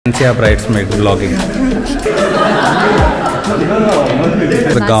Fancy our bridesmaid vlogging.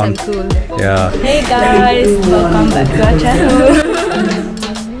 The Nice gown. and cool. Yeah. Hey guys, welcome back to our channel.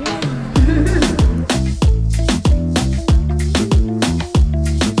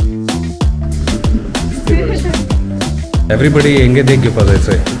 Everybody engage देख क्यों पता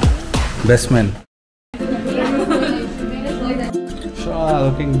है best man.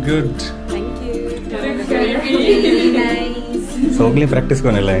 Looking good. Thank you. Really nice. सगळी practice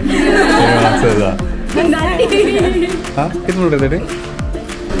करने लायक. हाँ कितना बोल रहे थे?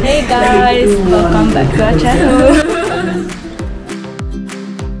 Hey guys, welcome back to our channel.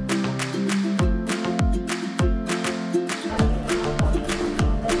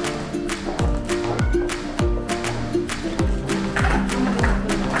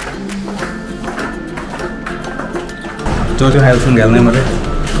 Don't you have some galne mare?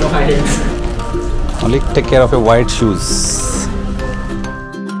 No hides. Only take care of your white shoes.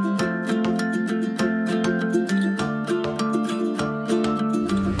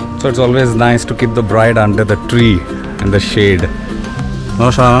 So it's always nice to keep the bride under the tree in the shade. No,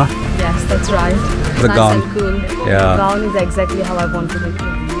 Shana? Yes, that's right. The Nice gown. and cool. Yeah. The gown is exactly how I wanted it to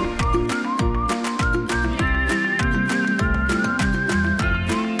be.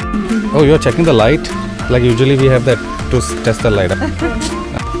 Oh, you're checking the light? Like usually we have that to test the light.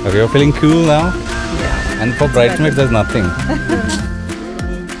 Okay, you're feeling cool now? Yeah. And for bridesmaids, there's nothing.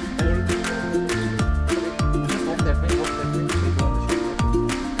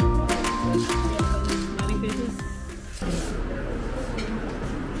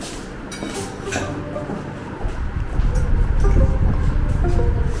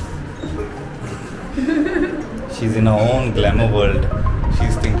 She's in her own glamour world.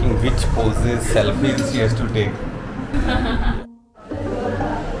 She's thinking which poses, selfies she has to take.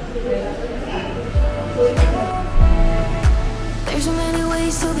 There's so many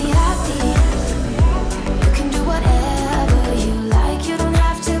ways to be happy. You can do whatever you like. You don't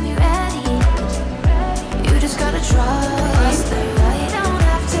have to be ready. You just gotta trust the right. Don't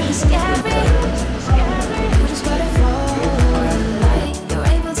have to be scary. You just gotta follow the light. You're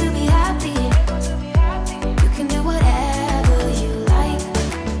able to be happy. You can do whatever you like.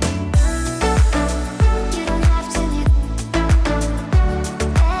 You don't have to be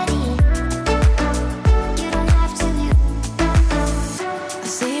ready. You don't have to be. I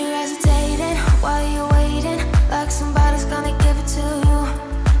see you hesitating while you're waiting, like somebody's gonna give it to you.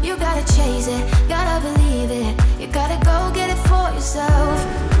 You gotta chase it, gotta believe it. You gotta go get it for yourself.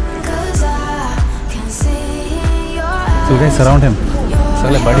 Cause I can see your eyes. So guys, surround him.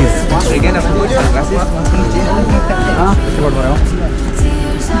 Sale buddies. Again, of course, glasses.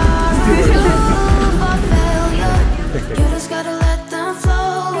 Tears are proof of failure. You just gotta let them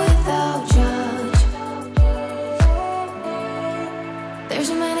flow without judge. There's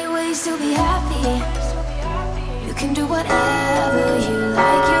so many ways to be happy. You can do whatever you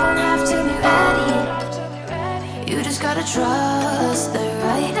like. You don't have to be ready. You just gotta trust the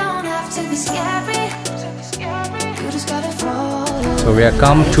right. Don't have to be scary. You just gotta follow. So we have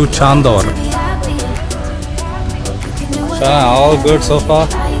come to Chandor. Be happy. You can do Shana, all good so far?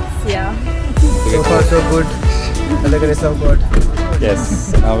 Yeah. So far, so good. Look at it, so good. Yes.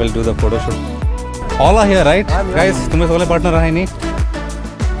 Now we'll do the photo shoot. All are here, right? Guys, तुम्हें सोले partner रहा ही नहीं?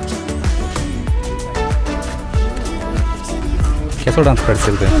 कैसा dance कर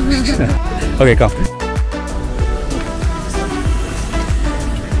चलते हैं? Okay, come.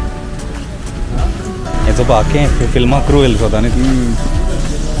 ये तो बाकी फिल्मा क्रू विल्स होता नहीं?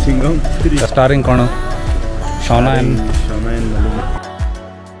 Singham. Starring कौन? Shauna and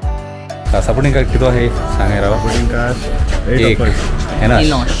supporting का कितना है? सांगे रहा. एक है ना?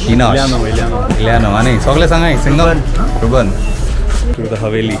 Ilyano. नहीं सगळे सांगाय Singham Ruban to the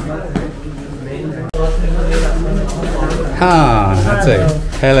Haveli. हाँ that's it.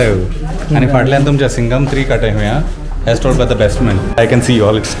 Hello. आणि फाटल्यान तुमच्या सिंगम 3 काटे हुए हैं. As told by the best man. I can see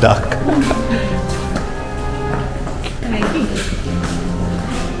all. It's dark.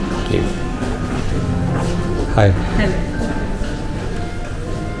 Okay. Hi.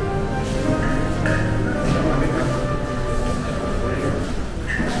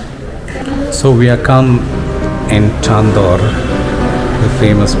 So we are come in Chandor, the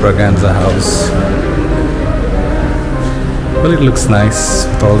famous Braganca House. Well, it looks nice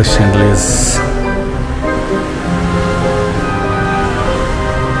with all the chandeliers.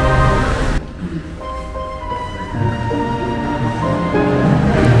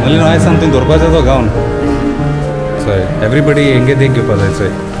 Well, you know, I have something dorpacha to gown. So everybody engage देख क्यों पता है?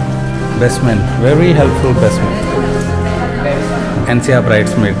 Best man, very helpful best man. And see our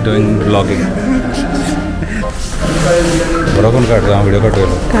bridesmaid doing vlogging. Broken cut, video cut.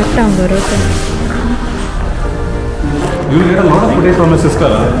 Cut down, You will get a lot of footage from your sister.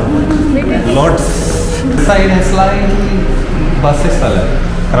 Lots. Side is slightly bus is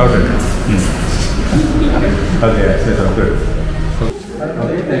crowded. Okay, set up good.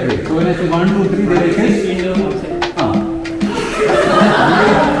 So when I say 1, 2, 3, they will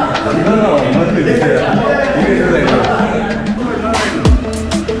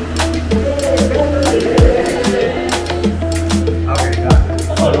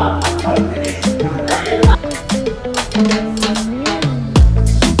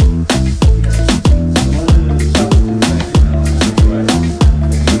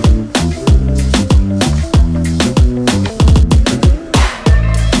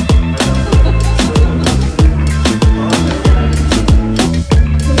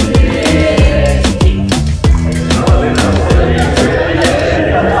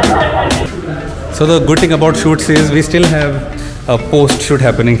So the good thing about shoots is we still have a post shoot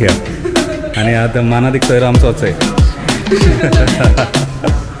happening here. And आता माना दिखता है आमचं आहे.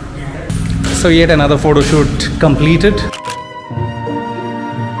 So yet another photo shoot completed.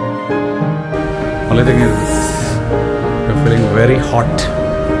 Only thing is we're feeling very hot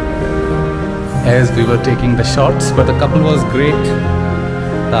as we were taking the shots, but the couple was great.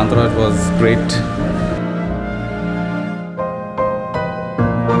 The entourage was great.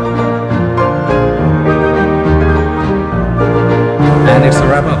 And it's a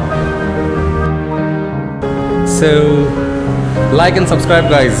wrap up. So like and subscribe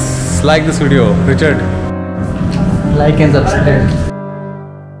guys. Like this video. Richard. Like and subscribe.